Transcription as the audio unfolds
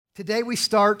Today we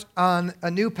start on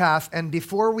a new path, and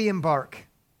before we embark,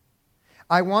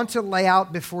 I want to lay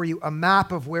out before you a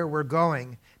map of where we're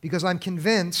going, because I'm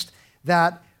convinced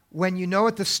that when you know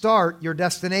at the start your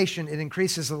destination, it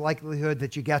increases the likelihood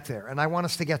that you get there, and I want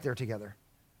us to get there together.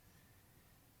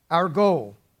 Our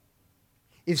goal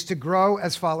is to grow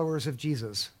as followers of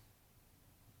Jesus.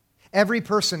 Every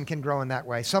person can grow in that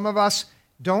way. Some of us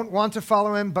don't want to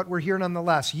follow him, but we're here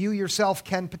nonetheless. You yourself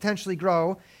can potentially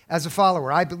grow as a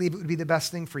follower. I believe it would be the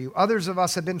best thing for you. Others of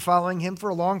us have been following him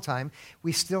for a long time.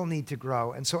 We still need to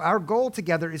grow. And so our goal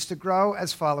together is to grow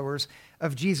as followers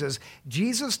of Jesus.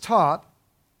 Jesus taught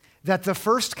that the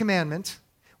first commandment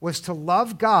was to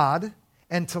love God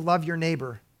and to love your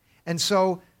neighbor. And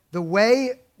so the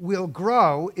way we'll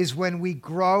grow is when we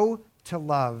grow to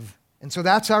love. And so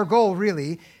that's our goal,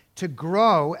 really, to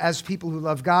grow as people who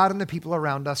love God and the people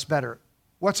around us better.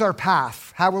 What's our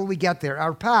path? How will we get there?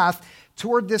 Our path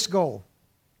toward this goal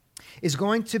is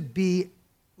going to be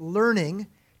learning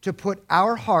to put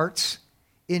our hearts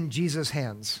in Jesus'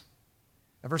 hands.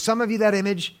 Now, for some of you, that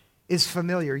image is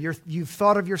familiar. You've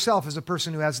thought of yourself as a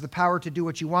person who has the power to do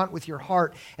what you want with your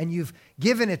heart, and you've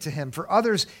given it to him. For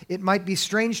others, it might be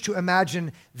strange to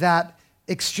imagine that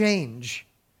exchange.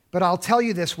 But I'll tell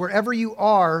you this, wherever you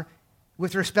are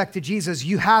with respect to Jesus,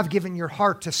 you have given your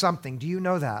heart to something. Do you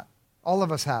know that? All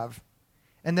of us have.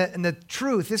 And the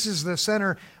truth, this is the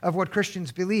center of what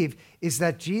Christians believe, is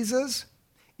that Jesus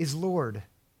is Lord.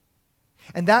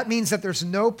 And that means that there's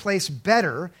no place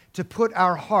better to put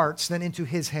our hearts than into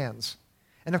his hands.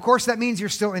 And of course, that means you're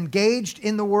still engaged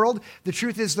in the world. The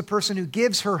truth is the person who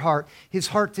gives his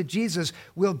heart to Jesus,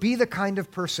 will be the kind of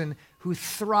person who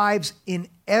thrives in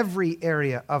every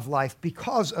area of life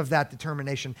because of that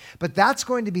determination. But that's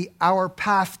going to be our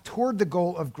path toward the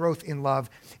goal of growth in love.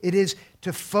 It is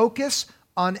to focus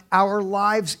on our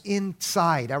lives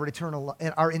inside, our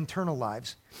internal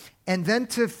lives, and then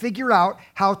to figure out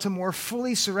how to more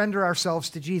fully surrender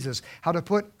ourselves to Jesus, how to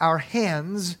put our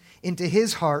hands into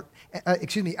his heart,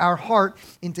 our heart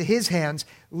into his hands,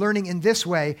 learning in this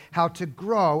way how to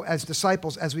grow as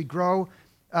disciples, as we grow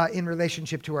in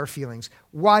relationship to our feelings.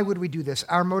 Why would we do this?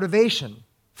 Our motivation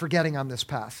for getting on this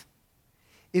path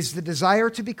is the desire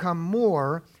to become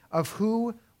more of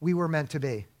who we were meant to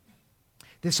be.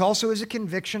 This also is a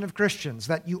conviction of Christians,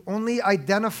 that you only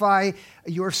identify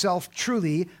yourself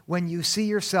truly when you see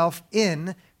yourself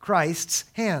in Christ's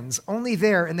hands. Only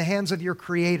there, in the hands of your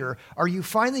Creator, are you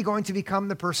finally going to become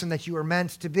the person that you are meant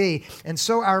to be. And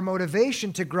so our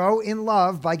motivation to grow in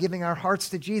love by giving our hearts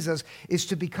to Jesus is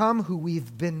to become who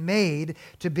we've been made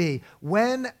to be.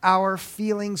 When our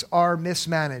feelings are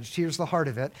mismanaged, here's the heart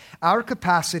of it, our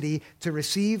capacity to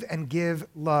receive and give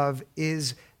love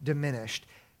is diminished.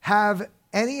 Have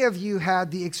any of you had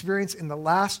the experience in the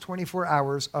last 24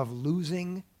 hours of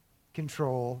losing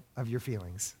control of your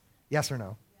feelings? Yes or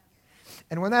no? Yes.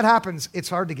 And when that happens, it's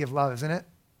hard to give love, isn't it?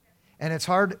 And it's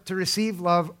hard to receive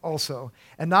love also.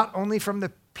 And not only from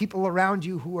the people around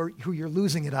you who you're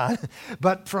losing it on,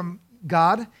 but from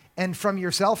God and from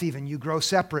yourself even. You grow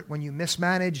separate when you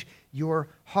mismanage your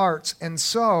hearts. And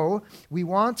so we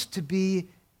want to be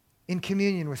in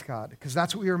communion with God, because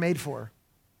that's what we were made for.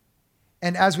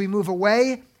 And as we move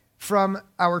away from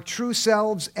our true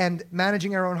selves and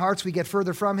managing our own hearts, we get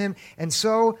further from him. And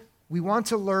so we want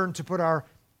to learn to put our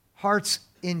hearts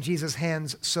in Jesus'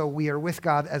 hands so we are with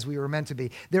God as we were meant to be.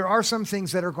 There are some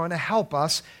things that are going to help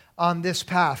us on this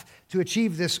path to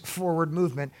achieve this forward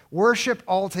movement. Worship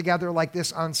all together like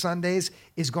this on Sundays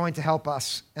is going to help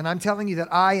us. And I'm telling you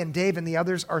that I and Dave and the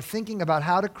others are thinking about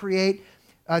how to create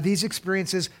these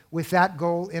experiences with that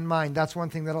goal in mind. That's one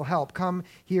thing that'll help. Come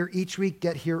here each week,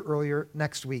 get here earlier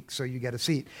next week so you get a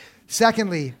seat.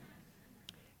 Secondly,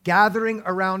 gathering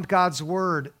around God's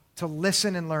word to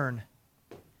listen and learn.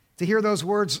 To hear those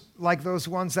words like those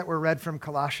ones that were read from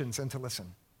Colossians and to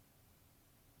listen.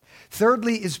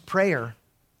 Thirdly is prayer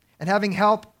and having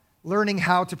help learning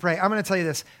how to pray. I'm going to tell you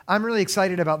this. I'm really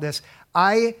excited about this.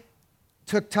 I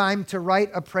took time to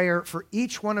write a prayer for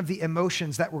each one of the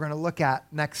emotions that we're going to look at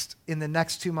in the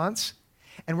next 2 months.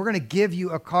 And we're going to give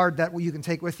you a card that you can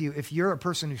take with you if you're a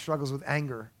person who struggles with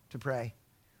anger to pray,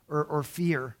 or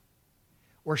fear,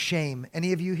 or shame.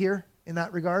 Any of you here in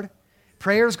that regard?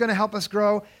 Prayer is going to help us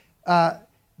grow.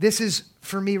 This is,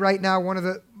 for me right now, one of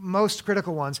the most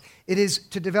critical ones. It is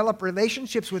to develop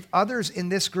relationships with others in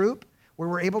this group where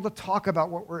we're able to talk about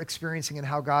what we're experiencing and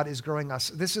how God is growing us.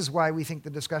 This is why we think the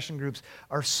discussion groups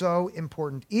are so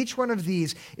important. Each one of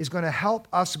these is going to help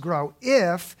us grow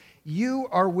if you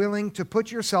are willing to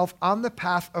put yourself on the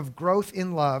path of growth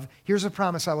in love. Here's a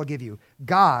promise I will give you.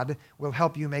 God will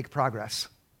help you make progress.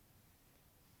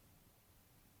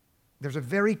 There's a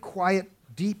very quiet,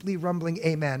 deeply rumbling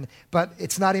amen, but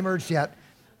it's not emerged yet.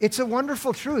 It's a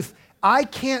wonderful truth.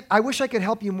 I wish I could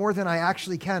help you more than I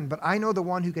actually can, but I know the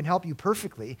one who can help you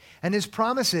perfectly. And his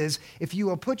promise is, if you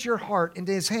will put your heart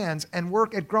into his hands and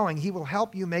work at growing, he will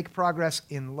help you make progress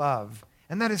in love.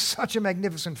 And that is such a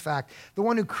magnificent fact. The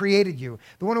one who created you,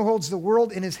 the one who holds the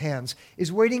world in his hands, is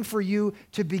waiting for you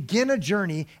to begin a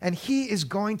journey, and he is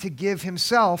going to give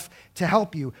himself to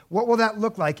help you. What will that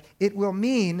look like? It will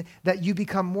mean that you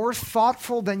become more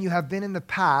thoughtful than you have been in the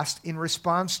past in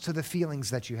response to the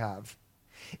feelings that you have.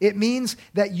 It means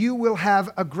that you will have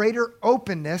a greater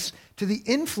openness to the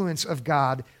influence of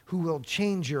God who will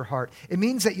change your heart. It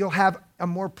means that you'll have a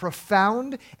more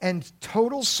profound and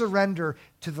total surrender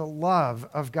to the love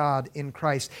of God in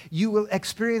Christ. You will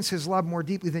experience his love more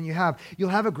deeply than you have. You'll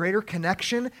have a greater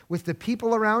connection with the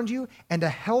people around you, and a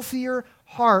healthier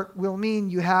heart will mean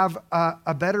you have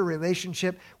a better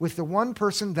relationship with the one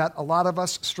person that a lot of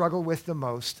us struggle with the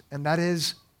most, and that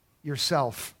is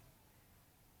yourself.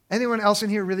 Anyone else in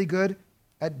here really good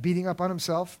at beating up on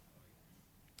himself?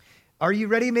 Are you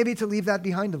ready maybe to leave that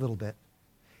behind a little bit?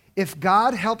 If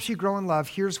God helps you grow in love,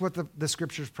 here's what the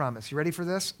scriptures promise. You ready for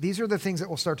this? These are the things that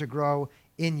will start to grow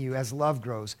in you as love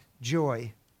grows.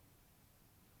 Joy,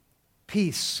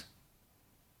 peace,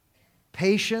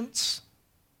 patience,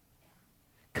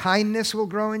 kindness will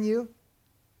grow in you,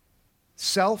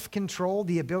 self-control,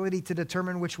 the ability to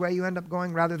determine which way you end up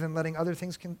going rather than letting other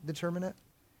things determine it.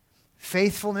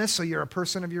 Faithfulness, so you're a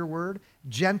person of your word.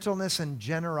 Gentleness and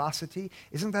generosity.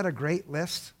 Isn't that a great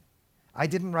list? I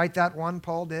didn't write that one,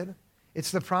 Paul did.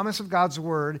 It's the promise of God's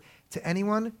word to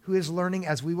anyone who is learning,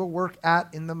 as we will work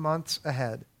at in the months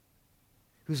ahead,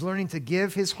 who's learning to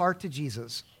give his heart to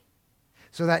Jesus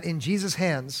so that in Jesus'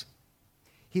 hands,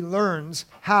 he learns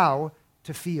how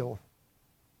to feel.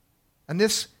 And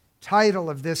this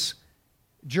title of this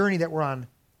journey that we're on,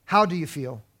 How Do You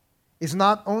Feel?, is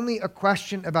not only a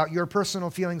question about your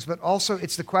personal feelings, but also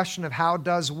it's the question of how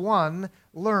does one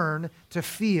learn to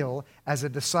feel as a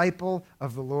disciple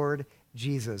of the Lord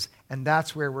Jesus. And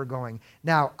that's where we're going.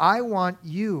 Now, I want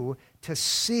you to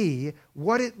see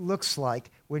what it looks like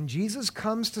when Jesus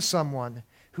comes to someone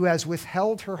who has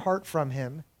withheld her heart from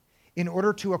him in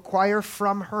order to acquire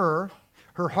from her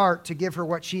heart to give her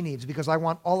what she needs, because I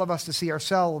want all of us to see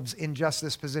ourselves in just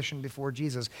this position before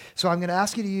Jesus. So I'm going to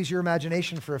ask you to use your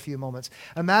imagination for a few moments.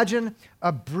 Imagine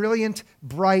a brilliant,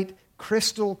 bright,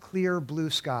 crystal clear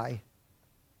blue sky.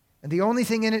 And the only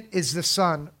thing in it is the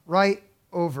sun right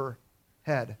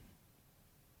overhead.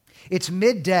 It's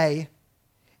midday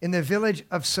in the village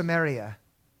of Samaria.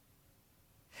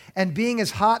 And being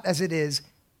as hot as it is,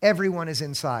 everyone is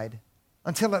inside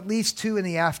until at least 2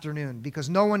 p.m, because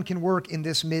no one can work in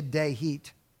this midday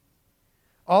heat.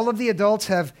 All of the adults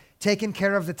have taken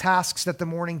care of the tasks that the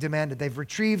morning demanded. They've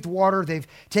retrieved water, they've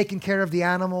taken care of the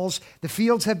animals, the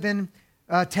fields have been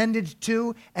tended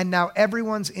to, and now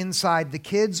everyone's inside. The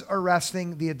kids are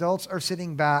resting, the adults are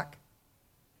sitting back,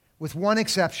 with one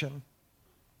exception.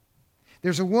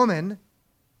 There's a woman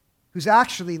who's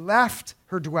actually left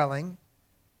her dwelling,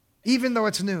 even though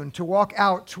it's noon, to walk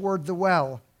out toward the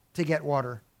well to get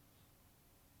water.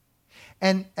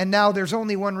 And now there's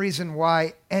only one reason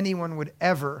why anyone would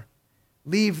ever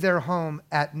leave their home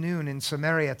at noon in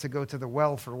Samaria to go to the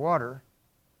well for water.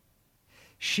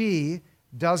 She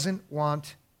doesn't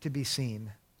want to be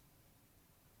seen.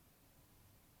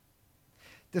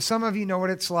 Do some of you know what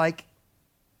it's like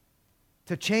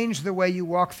to change the way you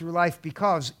walk through life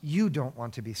because you don't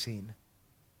want to be seen?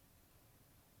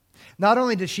 Not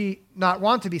only does she not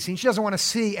want to be seen, she doesn't want to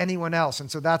see anyone else.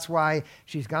 And so that's why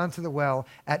she's gone to the well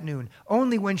at noon.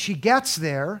 Only when she gets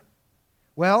there,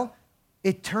 well,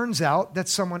 it turns out that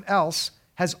someone else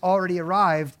has already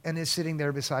arrived and is sitting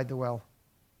there beside the well.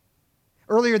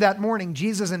 Earlier that morning,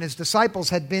 Jesus and his disciples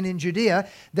had been in Judea.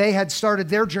 They had started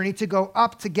their journey to go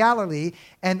up to Galilee,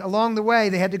 and along the way,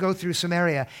 they had to go through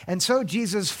Samaria. And so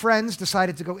Jesus' friends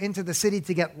decided to go into the city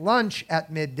to get lunch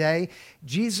at midday.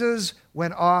 Jesus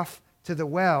went off to the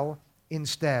well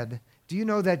instead. Do you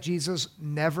know that Jesus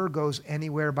never goes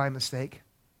anywhere by mistake?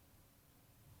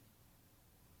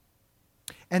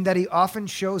 And that he often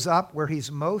shows up where he's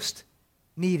most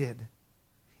needed,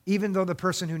 even though the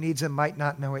person who needs him might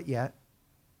not know it yet.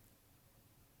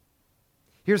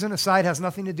 Here's an aside, has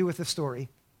nothing to do with the story.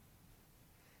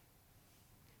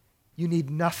 You need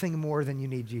nothing more than you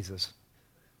need Jesus.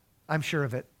 I'm sure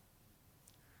of it.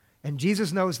 And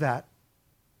Jesus knows that.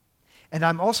 And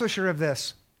I'm also sure of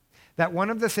this, that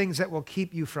one of the things that will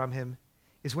keep you from him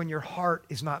is when your heart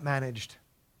is not managed.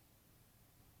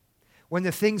 When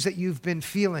the things that you've been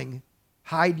feeling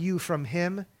hide you from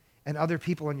him and other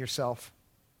people and yourself.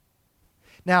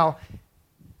 Now,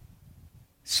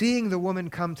 seeing the woman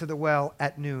come to the well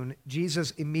at noon,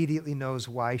 Jesus immediately knows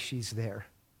why she's there.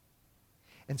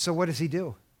 And so what does he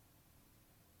do?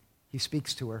 He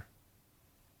speaks to her.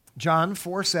 John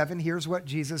 4:7, here's what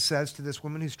Jesus says to this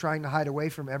woman who's trying to hide away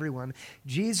from everyone.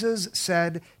 Jesus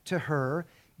said to her,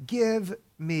 "Give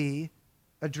me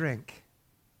a drink."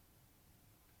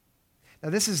 Now,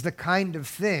 this is the kind of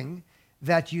thing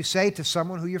that you say to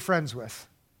someone who you're friends with.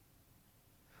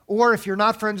 Or if you're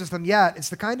not friends with them yet, it's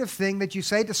the kind of thing that you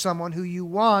say to someone who you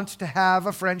want to have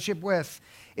a friendship with.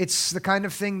 It's the kind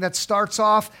of thing that starts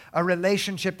off a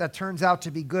relationship that turns out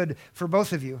to be good for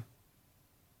both of you.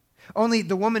 Only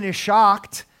the woman is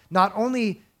shocked, not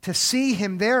only to see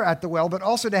him there at the well, but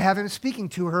also to have him speaking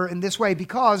to her in this way,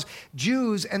 because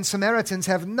Jews and Samaritans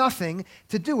have nothing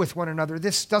to do with one another.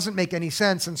 This doesn't make any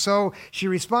sense. And so she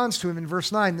responds to him in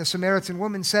verse 9. The Samaritan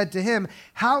woman said to him,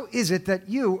 "How is it that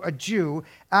you, a Jew,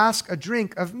 ask a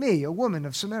drink of me, a woman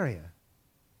of Samaria?"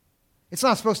 It's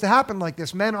not supposed to happen like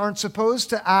this. Men aren't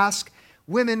supposed to ask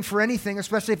women for anything,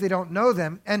 especially if they don't know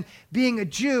them. And being a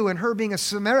Jew and her being a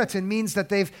Samaritan means that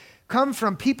they've come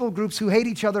from people groups who hate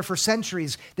each other for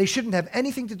centuries. They shouldn't have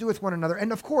anything to do with one another.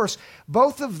 And of course,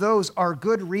 both of those are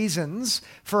good reasons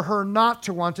for her not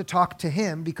to want to talk to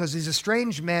him, because he's a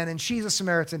strange man and she's a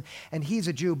Samaritan and he's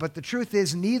a Jew. But the truth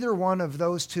is, neither one of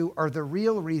those two are the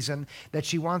real reason that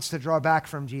she wants to draw back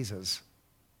from Jesus.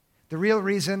 The real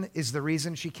reason is the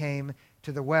reason she came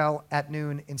to the well at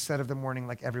noon instead of the morning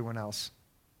like everyone else.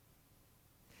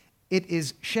 It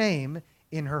is shame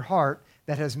in her heart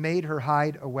that has made her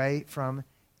hide away from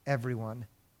everyone.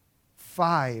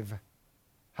 5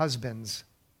 husbands.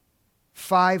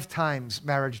 5 times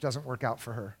marriage doesn't work out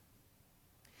for her.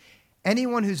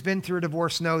 Anyone who's been through a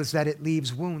divorce knows that it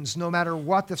leaves wounds, no matter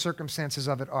what the circumstances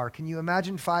of it are. Can you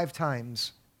imagine 5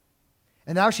 times?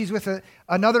 And now she's with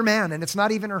another man, and it's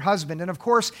not even her husband. And of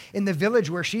course, in the village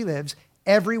where she lives,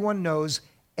 everyone knows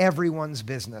everyone's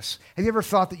business. Have you ever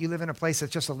thought that you live in a place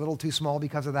that's just a little too small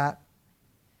because of that?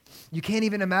 You can't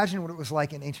even imagine what it was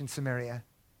like in ancient Samaria.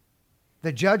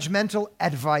 The judgmental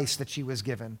advice that she was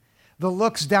given, the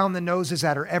looks down the noses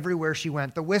at her everywhere she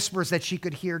went, the whispers that she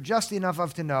could hear just enough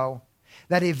of to know,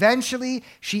 that eventually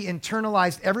she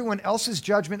internalized everyone else's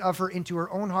judgment of her into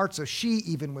her own heart, so she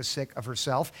even was sick of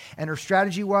herself. And her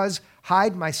strategy was,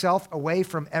 hide myself away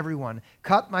from everyone,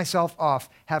 cut myself off,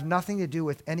 have nothing to do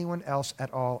with anyone else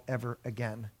at all ever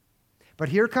again. But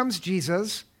here comes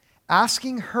Jesus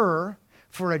asking her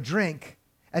for a drink,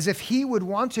 as if he would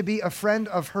want to be a friend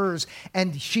of hers.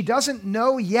 And she doesn't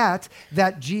know yet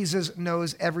that Jesus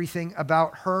knows everything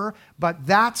about her, but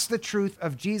that's the truth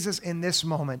of Jesus in this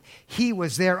moment. He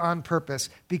was there on purpose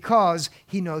because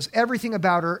he knows everything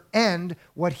about her, and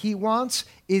what he wants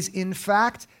is, in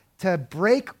fact, to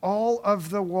break all of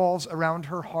the walls around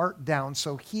her heart down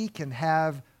so he can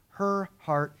have her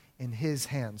heart in his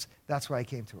hands. That's why I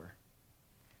came to her.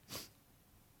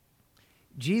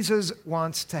 Jesus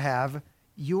wants to have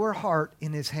your heart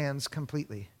in his hands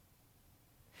completely.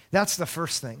 That's the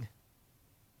first thing.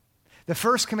 The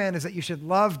first command is that you should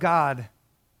love God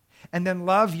and then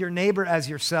love your neighbor as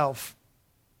yourself.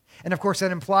 And of course,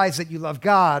 that implies that you love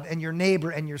God and your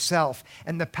neighbor and yourself.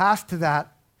 And the path to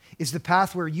that is the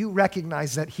path where you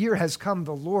recognize that here has come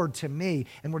the Lord to me,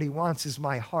 and what he wants is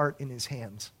my heart in his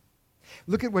hands.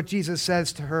 Look at what Jesus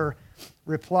says to her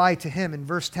reply to him in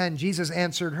verse 10. Jesus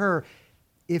answered her,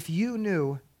 "If you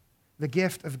knew the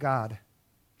gift of God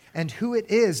and who it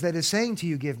is that is saying to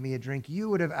you, 'Give me a drink,' you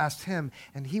would have asked him,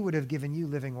 and he would have given you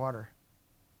living water."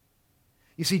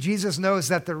 You see, Jesus knows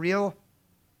that the real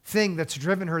thing that's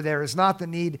driven her there is not the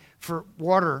need for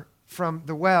water from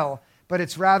the well, but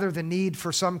it's rather the need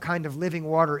for some kind of living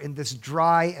water in this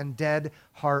dry and dead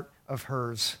heart of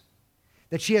hers.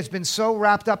 That she has been so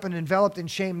wrapped up and enveloped in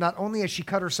shame, not only has she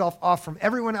cut herself off from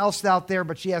everyone else out there,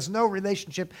 but she has no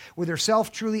relationship with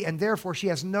herself truly, and therefore she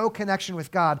has no connection with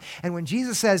God. And when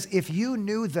Jesus says, "If you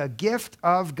knew the gift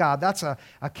of God," that's a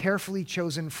carefully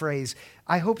chosen phrase.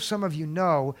 I hope some of you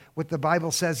know what the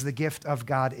Bible says the gift of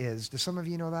God is. Do some of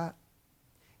you know that?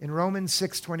 In Romans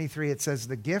 6:23, it says,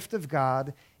 "The gift of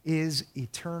God is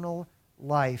eternal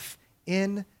life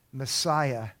in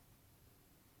Messiah,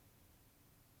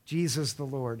 Jesus the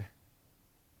Lord."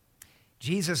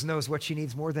 Jesus knows what she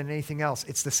needs more than anything else.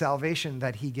 It's the salvation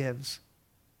that he gives.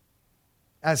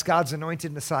 As God's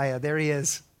anointed Messiah, there he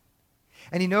is.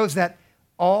 And he knows that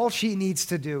all she needs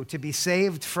to do to be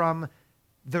saved from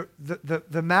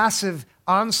the massive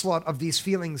onslaught of these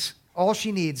feelings, all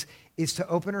she needs is to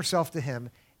open herself to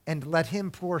him and let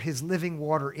him pour his living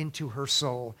water into her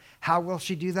soul. How will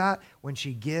she do that? When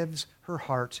she gives her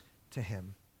heart to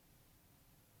him.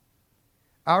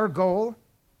 Our goal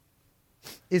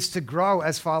is to grow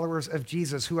as followers of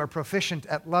Jesus who are proficient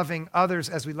at loving others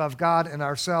as we love God and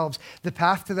ourselves. The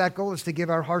path to that goal is to give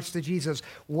our hearts to Jesus.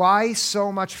 Why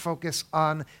so much focus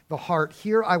on the heart?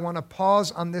 Here I want to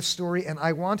pause on this story, and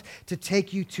I want to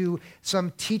take you to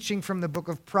some teaching from the book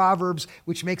of Proverbs,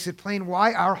 which makes it plain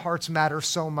why our hearts matter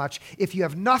so much. If you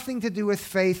have nothing to do with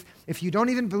faith, if you don't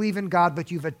even believe in God,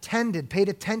 but you've paid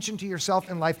attention to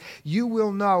yourself in life, you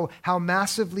will know how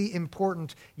massively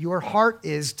important your heart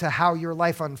is to how your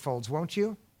life unfolds, won't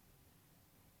you?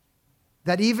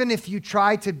 That even if you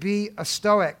try to be a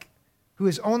stoic who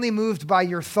is only moved by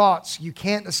your thoughts, you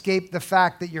can't escape the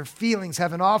fact that your feelings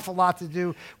have an awful lot to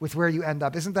do with where you end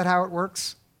up. Isn't that how it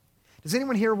works? Does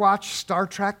anyone here watch Star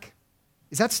Trek?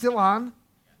 Is that still on?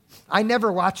 I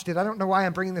never watched it. I don't know why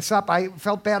I'm bringing this up. I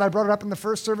felt bad I brought it up in the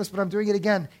first service, but I'm doing it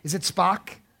again. Is it Spock?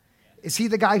 Is he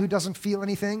the guy who doesn't feel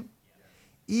anything?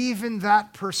 Even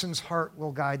that person's heart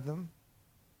will guide them.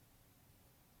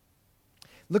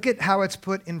 Look at how it's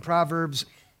put in Proverbs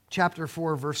chapter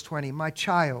 4, verse 20. My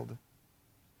child,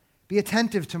 be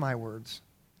attentive to my words.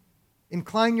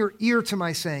 Incline your ear to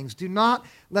my sayings. Do not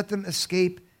let them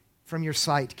escape from your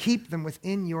sight. Keep them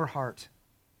within your heart.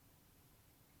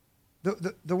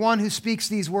 The one who speaks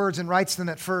these words and writes them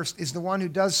at first is the one who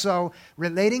does so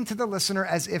relating to the listener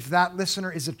as if that listener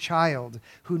is a child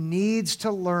who needs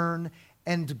to learn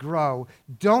and grow.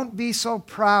 Don't be so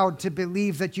proud to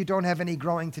believe that you don't have any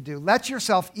growing to do. Let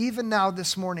yourself, even now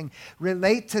this morning,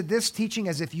 relate to this teaching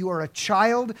as if you are a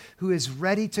child who is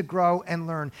ready to grow and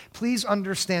learn. Please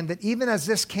understand that even as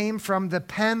this came from the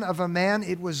pen of a man,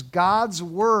 it was God's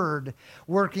word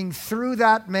working through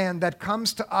that man that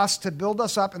comes to us to build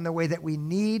us up in the way that we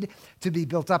need to be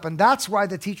built up. And that's why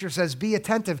the teacher says, be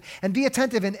attentive, and be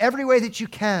attentive in every way that you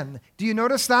can. Do you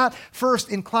notice that? First,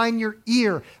 incline your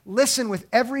ear. Listen with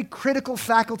every critical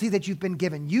faculty that you've been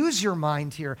given. Use your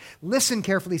mind here. Listen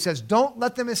carefully, he says. Don't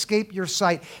let them escape your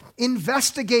sight.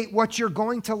 Investigate what you're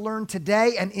going to learn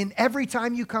today and in every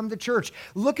time you come to church.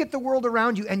 Look at the world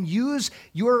around you and use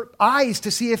your eyes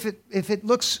to see if it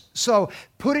looks so.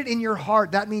 Put it in your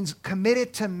heart. That means commit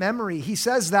it to memory. He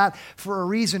says that for a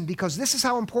reason, because this is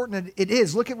how important it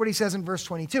is. Look at what he says in verse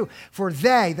 22. For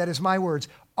they, that is my words,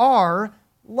 are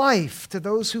life to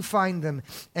those who find them,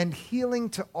 and healing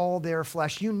to all their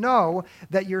flesh. You know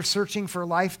that you're searching for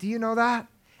life. Do you know that?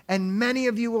 And many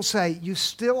of you will say, you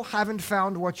still haven't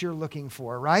found what you're looking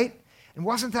for, right? And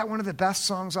wasn't that one of the best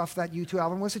songs off that U2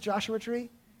 album? Was it Joshua Tree?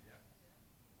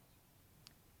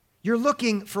 You're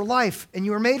looking for life, and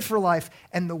you are made for life,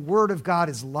 and the Word of God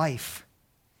is life.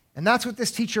 And that's what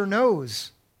this teacher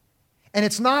knows. And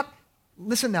it's not,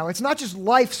 listen now, it's not just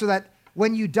life so that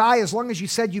when you die, as long as you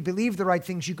said you believe the right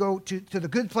things, you go to the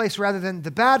good place rather than the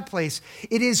bad place.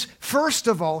 It is, first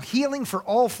of all, healing for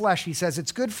all flesh. He says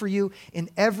it's good for you in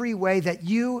every way that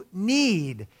you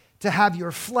need to have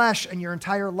your flesh and your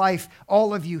entire life,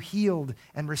 all of you healed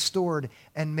and restored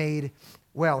and made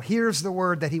well. Here's the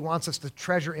word that he wants us to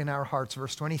treasure in our hearts,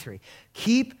 verse 23.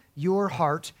 Keep your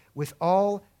heart with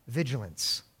all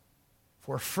vigilance,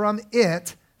 for from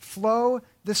it flow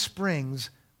the springs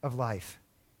of life.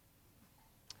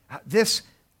 This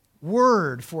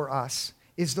word for us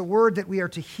is the word that we are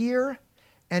to hear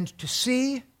and to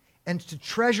see and to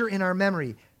treasure in our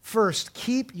memory. First,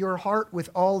 keep your heart with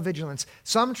all vigilance.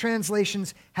 Some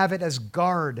translations have it as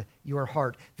guard your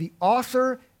heart. The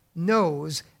author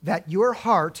knows that your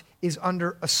heart is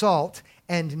under assault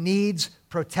and needs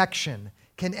protection.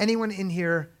 Can anyone in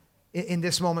here in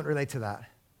this moment relate to that?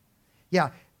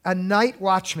 Yeah, a night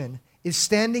watchman is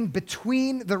standing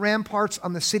between the ramparts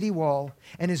on the city wall,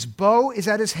 and his bow is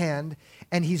at his hand,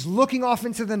 and he's looking off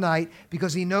into the night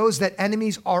because he knows that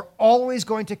enemies are always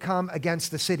going to come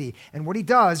against the city. And what he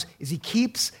does is he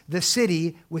keeps the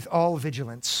city with all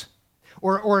vigilance.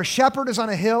 Or a shepherd is on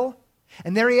a hill,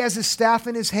 and there he has his staff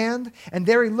in his hand, and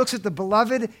there he looks at the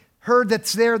beloved herd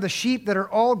that's there, the sheep that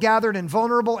are all gathered and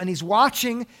vulnerable, and he's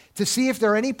watching to see if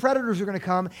there are any predators who are going to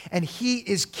come, and he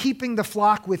is keeping the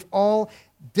flock with all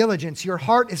diligence. Your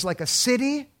heart is like a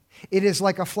city. It is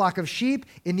like a flock of sheep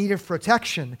in need of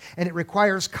protection, and it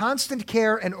requires constant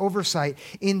care and oversight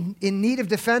in need of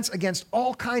defense against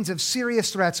all kinds of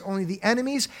serious threats. Only the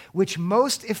enemies which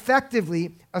most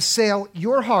effectively assail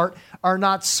your heart are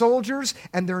not soldiers,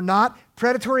 and they're not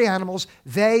predatory animals.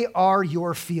 They are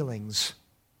your feelings.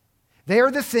 They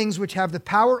are the things which have the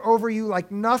power over you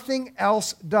like nothing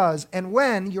else does. And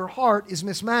when your heart is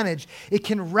mismanaged, it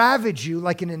can ravage you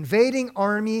like an invading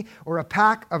army or a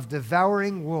pack of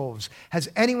devouring wolves. Has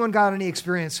anyone got any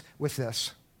experience with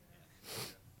this?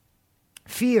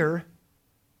 Fear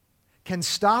can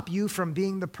stop you from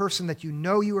being the person that you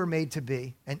know you are made to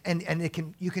be, and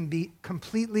you can be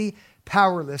completely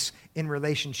powerless in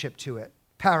relationship to it,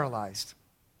 paralyzed.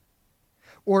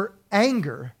 Or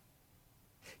anger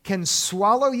can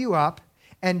swallow you up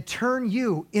and turn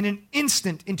you in an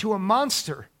instant into a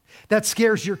monster that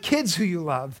scares your kids who you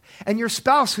love, and your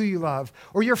spouse who you love,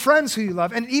 or your friends who you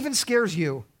love, and it even scares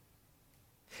you.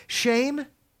 Shame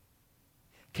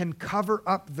can cover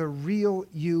up the real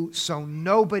you so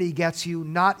nobody gets you,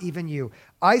 not even you,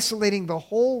 isolating the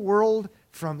whole world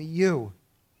from you.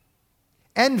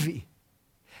 Envy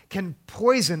can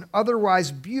poison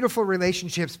otherwise beautiful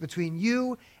relationships between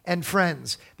you and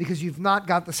friends because you've not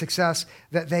got the success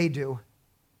that they do.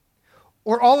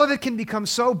 Or all of it can become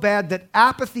so bad that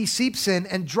apathy seeps in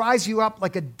and dries you up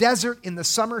like a desert in the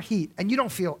summer heat, and you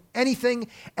don't feel anything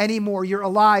anymore. You're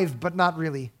alive, but not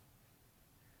really.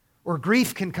 Or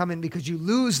grief can come in because you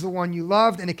lose the one you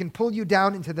loved, and it can pull you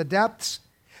down into the depths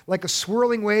like a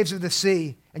swirling waves of the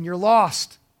sea, and you're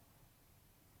lost.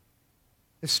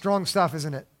 It's strong stuff,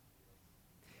 isn't it?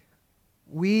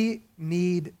 We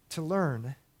need to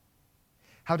learn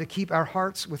how to keep our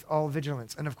hearts with all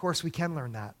vigilance. And of course, we can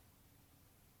learn that.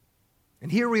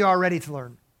 And here we are ready to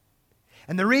learn.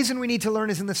 And the reason we need to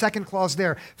learn is in the second clause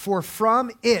there. For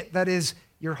from it, that is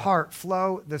your heart,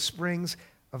 flow the springs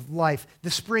of life.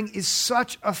 The spring is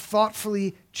such a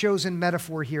thoughtfully chosen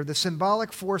metaphor here. The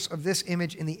symbolic force of this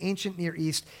image in the ancient Near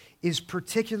East is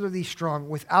particularly strong.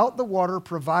 Without the water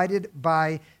provided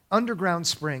by underground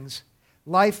springs,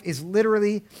 life is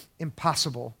literally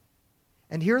impossible.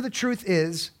 And here the truth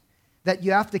is that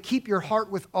you have to keep your heart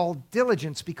with all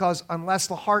diligence, because unless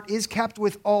the heart is kept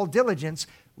with all diligence,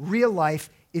 real life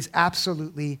is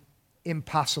absolutely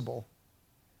impossible.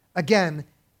 Again,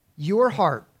 your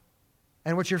heart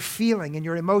and what you're feeling and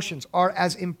your emotions are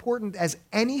as important as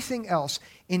anything else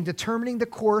in determining the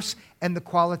course and the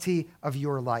quality of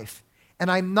your life.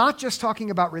 And I'm not just talking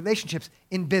about relationships.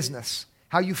 In business,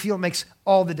 how you feel makes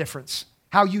all the difference.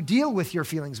 How you deal with your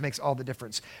feelings makes all the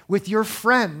difference. With your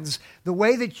friends, the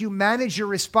way that you manage your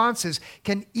responses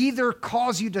can either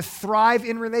cause you to thrive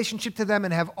in relationship to them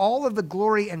and have all of the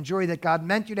glory and joy that God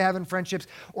meant you to have in friendships,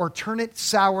 or turn it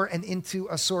sour and into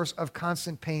a source of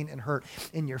constant pain and hurt.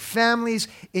 In your families,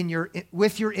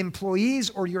 with your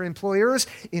employees or your employers,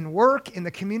 in work, in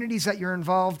the communities that you're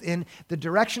involved in, the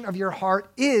direction of your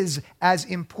heart is as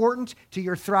important to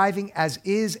your thriving as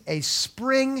is a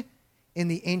spring in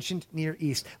the ancient Near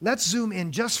East. Let's zoom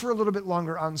in just for a little bit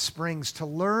longer on springs to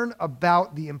learn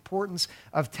about the importance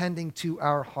of tending to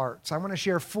our hearts. I want to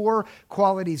share 4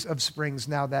 qualities of springs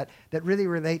now that really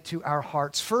relate to our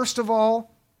hearts. First of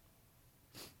all,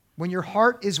 when your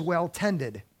heart is well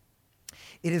tended,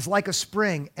 it is like a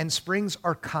spring, and springs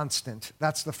are constant.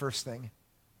 That's the first thing.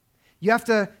 You have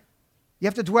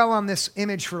to dwell on this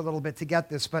image for a little bit to get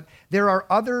this, but there are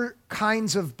other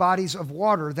kinds of bodies of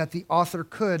water that the author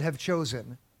could have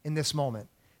chosen in this moment.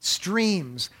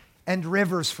 Streams and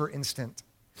rivers, for instance.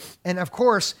 And of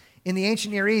course, in the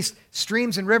ancient Near East,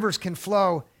 streams and rivers can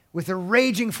flow with a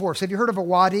raging force. Have you heard of a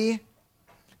wadi?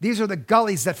 These are the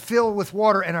gullies that fill with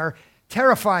water and are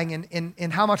terrifying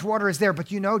in how much water is there. But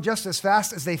just as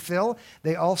fast as they fill,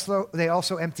 they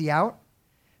also empty out.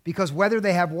 Because whether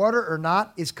they have water or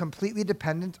not is completely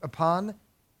dependent upon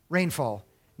rainfall.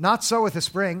 Not so with a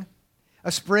spring.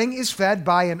 A spring is fed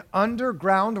by an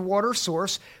underground water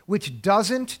source which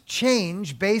doesn't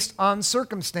change based on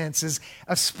circumstances.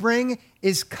 A spring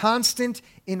is constant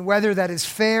in weather that is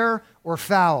fair or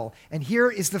foul. And here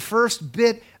is the first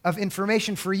bit of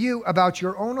information for you about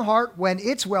your own heart. When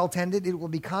it's well tended, it will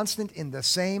be constant in the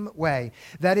same way.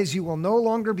 That is, you will no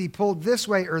longer be pulled this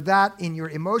way or that in your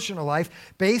emotional life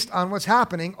based on what's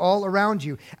happening all around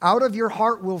you. Out of your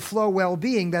heart will flow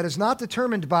well-being that is not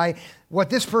determined by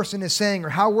what this person is saying or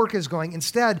how work is going.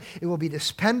 Instead, it will be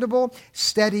dependable,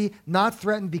 steady, not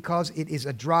threatened, because it is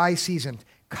a dry season.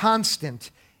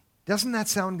 Constant. Doesn't that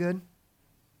sound good?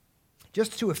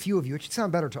 Just to a few of you. It should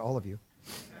sound better to all of you.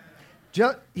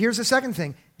 Here's the second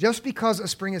thing. Just because a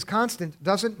spring is constant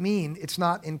doesn't mean it's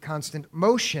not in constant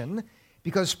motion,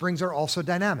 because springs are also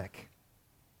dynamic.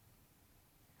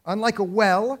 Unlike a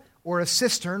well or a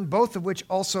cistern, both of which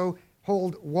also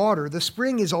hold water, the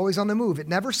spring is always on the move. It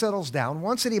never settles down.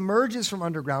 Once it emerges from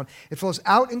underground, it flows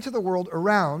out into the world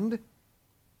around,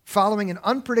 following an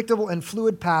unpredictable and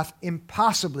fluid path,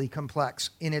 impossibly complex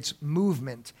in its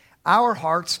movement. Our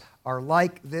hearts are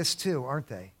like this too, aren't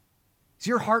they? Is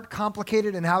your heart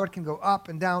complicated in how it can go up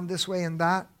and down this way and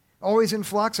that? always in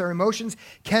flux. Our emotions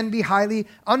can be highly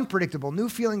unpredictable. New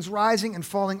feelings rising and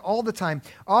falling all the time,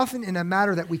 often in a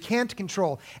matter that we can't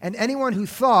control. And anyone who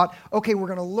thought, okay, we're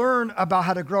going to learn about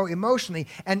how to grow emotionally,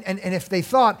 and if they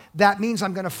thought that means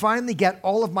I'm going to finally get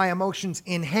all of my emotions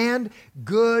in hand,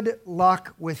 good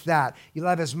luck with that. You'll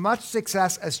have as much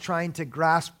success as trying to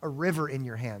grasp a river in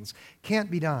your hands.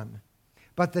 Can't be done.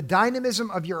 But the dynamism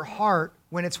of your heart,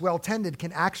 when it's well tended,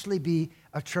 can actually be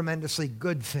a tremendously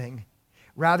good thing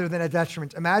rather than a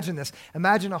detriment. Imagine this.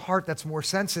 Imagine a heart that's more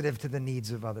sensitive to the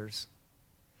needs of others.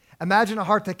 Imagine a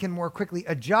heart that can more quickly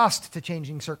adjust to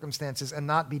changing circumstances and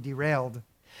not be derailed.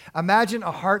 Imagine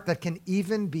a heart that can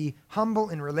even be humble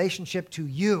in relationship to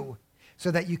you, so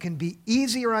that you can be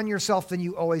easier on yourself than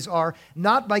you always are,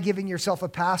 not by giving yourself a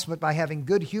pass, but by having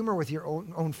good humor with your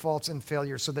own faults and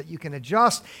failures, so that you can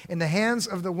adjust in the hands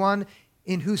of the one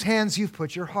in whose hands you've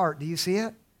put your heart. Do you see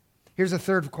it? Here's a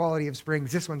third quality of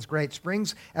springs. This one's great.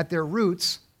 Springs at their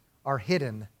roots are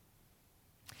hidden.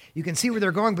 You can see where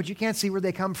they're going, but you can't see where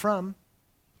they come from.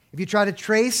 If you try to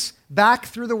trace back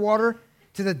through the water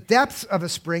to the depths of a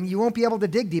spring, you won't be able to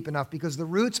dig deep enough because the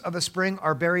roots of a spring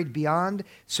are buried beyond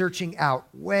searching out,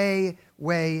 way,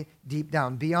 way deep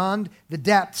down, beyond the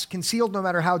depths, concealed no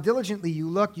matter how diligently you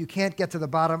look, you can't get to the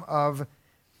bottom of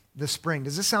the spring.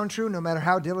 Does this sound true? No matter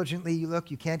how diligently you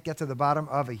look, you can't get to the bottom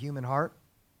of a human heart.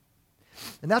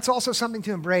 And that's also something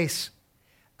to embrace.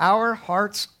 Our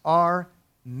hearts are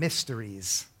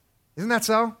mysteries. Isn't that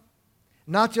so?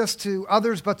 Not just to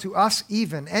others, but to us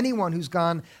even. Anyone who's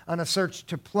gone on a search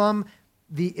to plumb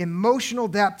the emotional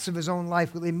depths of his own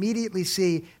life will immediately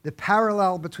see the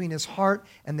parallel between his heart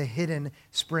and the hidden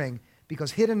spring.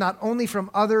 Because hidden not only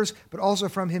from others, but also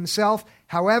from himself.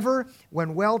 However,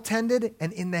 when well tended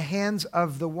and in the hands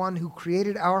of the one who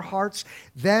created our hearts,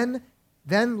 then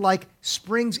like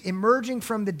springs emerging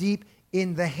from the deep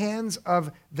in the hands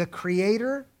of the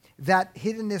Creator, that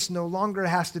hiddenness no longer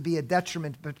has to be a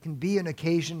detriment, but can be an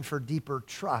occasion for deeper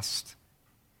trust.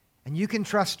 And you can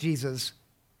trust Jesus.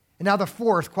 And now the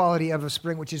fourth quality of a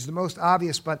spring, which is the most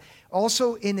obvious, but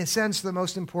also in a sense the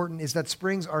most important, is that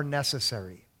springs are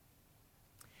necessary.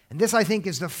 And this, I think,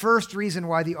 is the first reason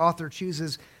why the author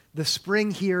chooses the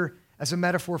spring here as a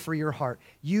metaphor for your heart.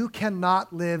 You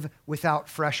cannot live without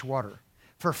fresh water.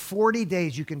 For 40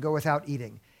 days you can go without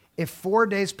eating. If 4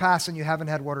 days pass and you haven't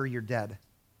had water, you're dead.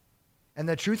 And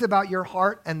the truth about your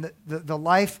heart and the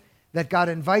life that God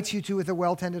invites you to with a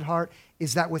well-tended heart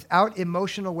is that without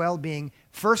emotional well-being,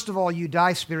 first of all, you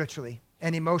die spiritually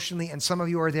and emotionally, and some of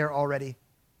you are there already.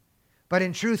 But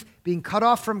in truth, being cut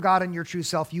off from God and your true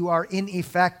self, you are in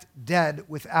effect dead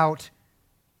without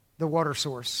the water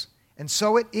source. And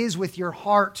so it is with your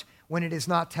heart when it is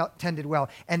not tended well.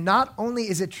 And not only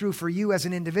is it true for you as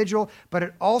an individual, but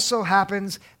it also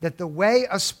happens that the way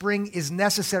a spring is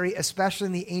necessary, especially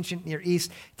in the ancient Near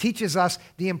East, teaches us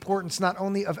the importance not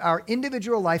only of our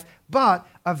individual life, but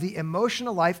of the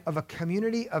emotional life of a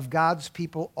community of God's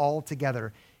people all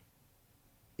together.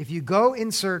 If you go in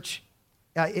search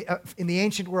in the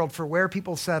ancient world for where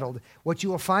people settled, what you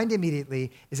will find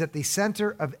immediately is that the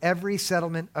center of every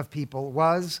settlement of people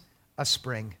was a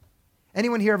spring.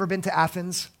 Anyone here ever been to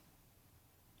Athens?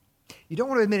 You don't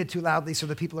want to admit it too loudly so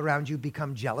the people around you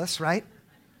become jealous, right?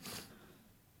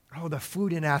 Oh, the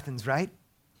food in Athens, right?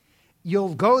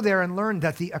 You'll go there and learn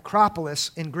that the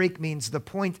Acropolis in Greek means the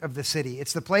point of the city.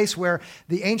 It's the place where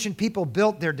the ancient people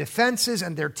built their defenses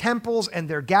and their temples and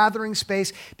their gathering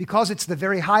space. Because it's the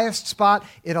very highest spot,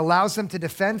 it allows them to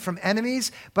defend from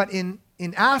enemies. But in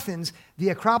Athens, the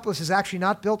Acropolis is actually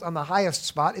not built on the highest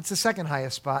spot. It's the second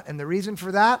highest spot. And the reason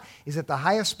for that is that the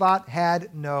highest spot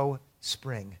had no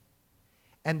spring.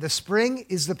 And the spring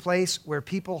is the place where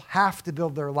people have to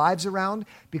build their lives around,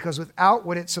 because without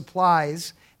what it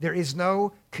supplies, there is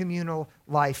no communal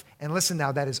life. And listen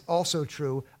now, that is also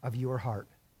true of your heart.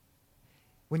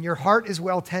 When your heart is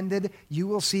well tended, you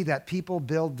will see that people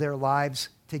build their lives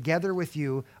together with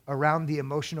you around the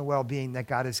emotional well-being that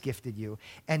God has gifted you.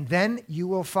 And then you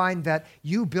will find that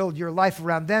you build your life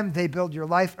around them, they build your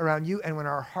life around you, and when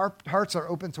our hearts are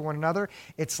open to one another,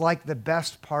 it's like the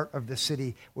best part of the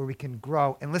city where we can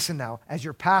grow. And listen now, as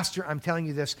your pastor, I'm telling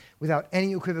you this without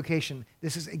any equivocation.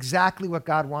 This is exactly what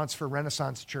God wants for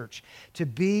Renaissance Church, to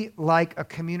be like a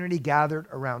community gathered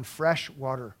around fresh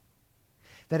water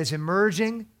that is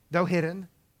emerging, though hidden,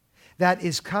 that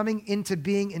is coming into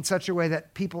being in such a way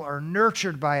that people are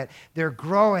nurtured by it. They're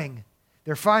growing.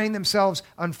 They're finding themselves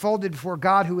unfolded before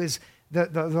God, who is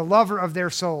the lover of their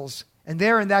souls. And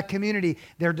there in that community,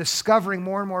 they're discovering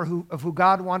more and more of who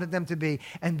God wanted them to be.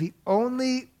 And the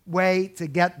only way to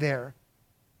get there,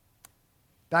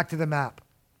 back to the map,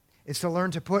 is to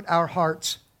learn to put our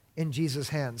hearts in Jesus'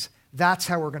 hands. That's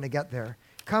how we're going to get there.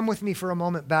 Come with me for a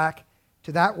moment back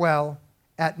to that well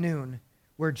at noon,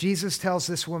 where Jesus tells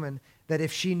this woman that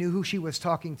if she knew who she was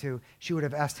talking to, she would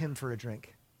have asked him for a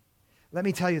drink. Let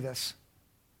me tell you this.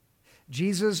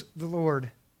 Jesus, the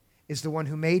Lord, is the one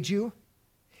who made you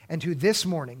and who this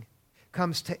morning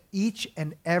comes to each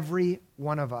and every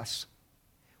one of us,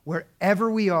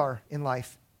 wherever we are in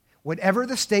life, whatever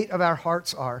the state of our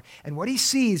hearts are. And what he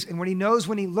sees and what he knows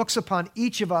when he looks upon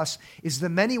each of us is the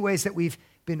many ways that we've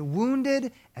been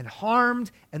wounded and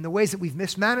harmed and the ways that we've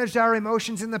mismanaged our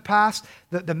emotions in the past,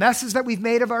 the messes that we've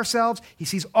made of ourselves. He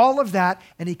sees all of that,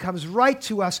 and he comes right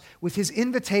to us with his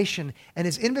invitation. And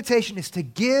his invitation is to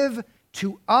give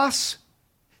to us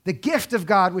the gift of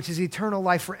God, which is eternal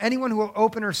life, for anyone who will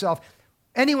open himself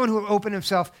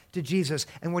to Jesus.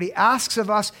 And what he asks of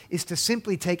us is to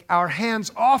simply take our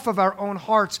hands off of our own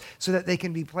hearts so that they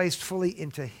can be placed fully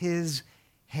into his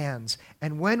hands.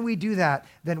 And when we do that,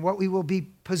 then what we will be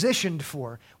positioned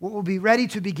for, what will be ready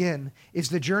to begin, is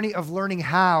the journey of learning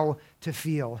how to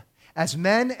feel as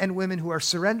men and women who are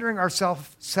surrendering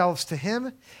ourselves to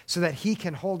him so that he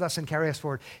can hold us and carry us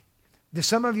forward. Do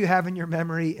some of you have in your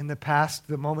memory in the past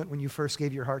the moment when you first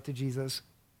gave your heart to Jesus?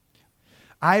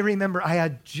 I remember I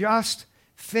had just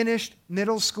finished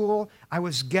middle school. I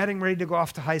was getting ready to go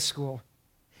off to high school.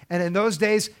 And in those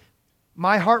days,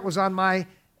 my heart was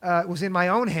was in my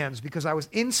own hands because I was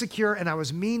insecure and I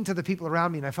was mean to the people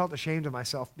around me, and I felt ashamed of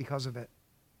myself because of it.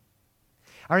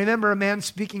 I remember a man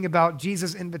speaking about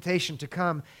Jesus' invitation to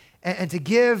come and to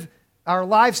give our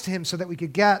lives to him so that we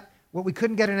could get what we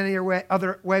couldn't get in any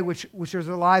other way, which are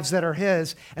the lives that are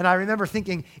his. And I remember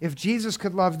thinking, if Jesus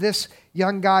could love this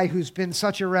young guy who's been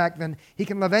such a wreck, then he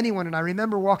can love anyone. And I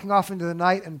remember walking off into the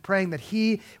night and praying that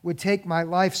he would take my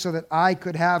life so that I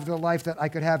could have the life that I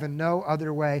could have in no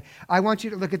other way. I want you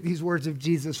to look at these words of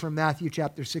Jesus from Matthew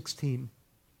chapter 16.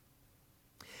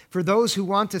 For those who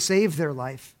want to save their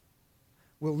life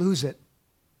will lose it.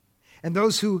 And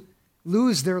those who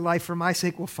lose their life for my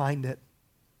sake will find it.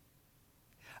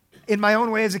 In my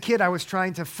own way as a kid, I was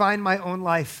trying to find my own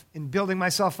life in building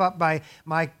myself up by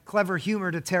my clever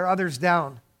humor to tear others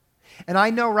down. And I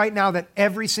know right now that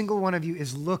every single one of you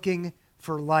is looking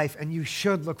for life, and you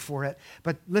should look for it.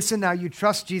 But listen now, you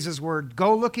trust Jesus' word.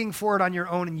 Go looking for it on your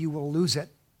own, and you will lose it.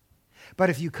 But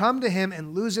if you come to him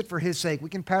and lose it for his sake, we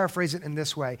can paraphrase it in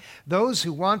this way. Those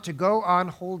who want to go on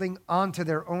holding on to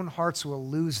their own hearts will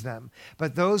lose them.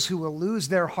 But those who will lose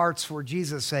their hearts for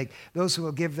Jesus' sake, those who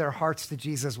will give their hearts to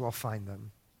Jesus will find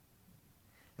them.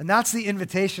 And that's the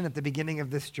invitation at the beginning of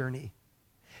this journey.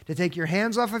 To take your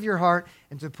hands off of your heart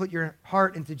and to put your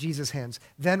heart into Jesus' hands.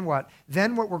 Then what?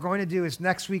 Then what we're going to do is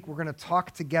next week we're going to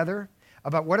talk together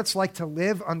about what it's like to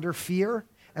live under fear.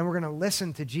 And we're going to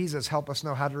listen to Jesus help us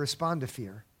know how to respond to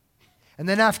fear. And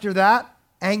then after that,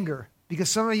 anger, because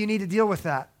some of you need to deal with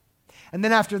that. And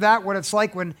then after that, what it's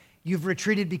like when you've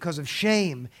retreated because of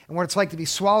shame, and what it's like to be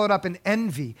swallowed up in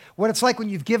envy, what it's like when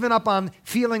you've given up on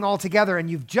feeling altogether and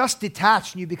you've just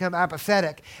detached and you become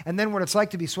apathetic, and then what it's like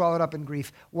to be swallowed up in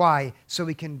grief. Why? So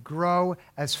we can grow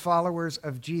as followers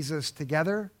of Jesus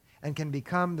together and can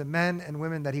become the men and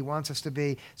women that he wants us to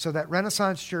be, so that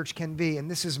Renaissance Church can be,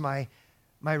 and this is my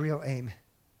real aim,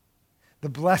 the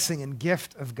blessing and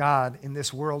gift of God in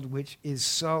this world which is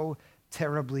so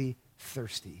terribly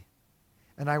thirsty.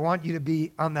 And I want you to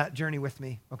be on that journey with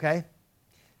me, okay?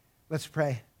 Let's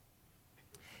pray.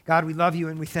 God, we love you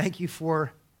and we thank you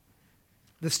for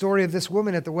the story of this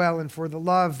woman at the well and for the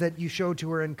love that you showed to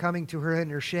her in coming to her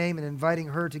in her shame and inviting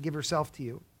her to give herself to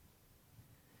you.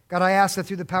 God, I ask that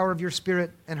through the power of your Spirit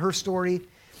and her story,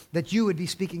 that you would be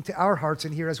speaking to our hearts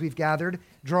in here as we've gathered,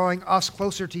 drawing us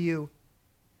closer to you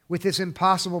with this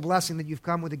impossible blessing that you've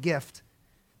come with the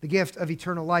gift of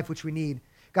eternal life, which we need.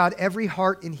 God, every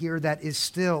heart in here that is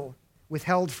still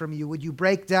withheld from you, would you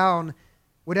break down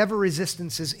whatever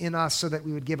resistance is in us so that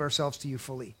we would give ourselves to you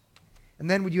fully? And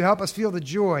then would you help us feel the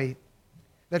joy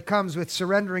that comes with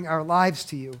surrendering our lives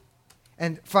to you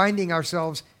and finding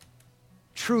ourselves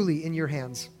truly in your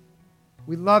hands.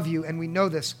 We love you and we know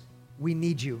this. We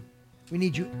need you. We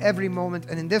need you every moment.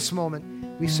 And in this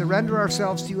moment, we surrender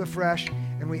ourselves to you afresh,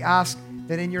 and we ask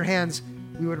that in your hands,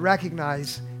 we would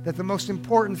recognize that the most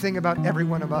important thing about every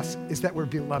one of us is that we're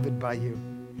beloved by you.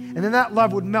 And then that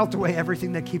love would melt away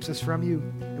everything that keeps us from you.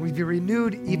 And we'd be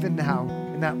renewed even now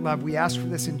in that love. We ask for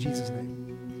this in Jesus'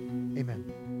 name.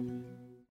 Amen.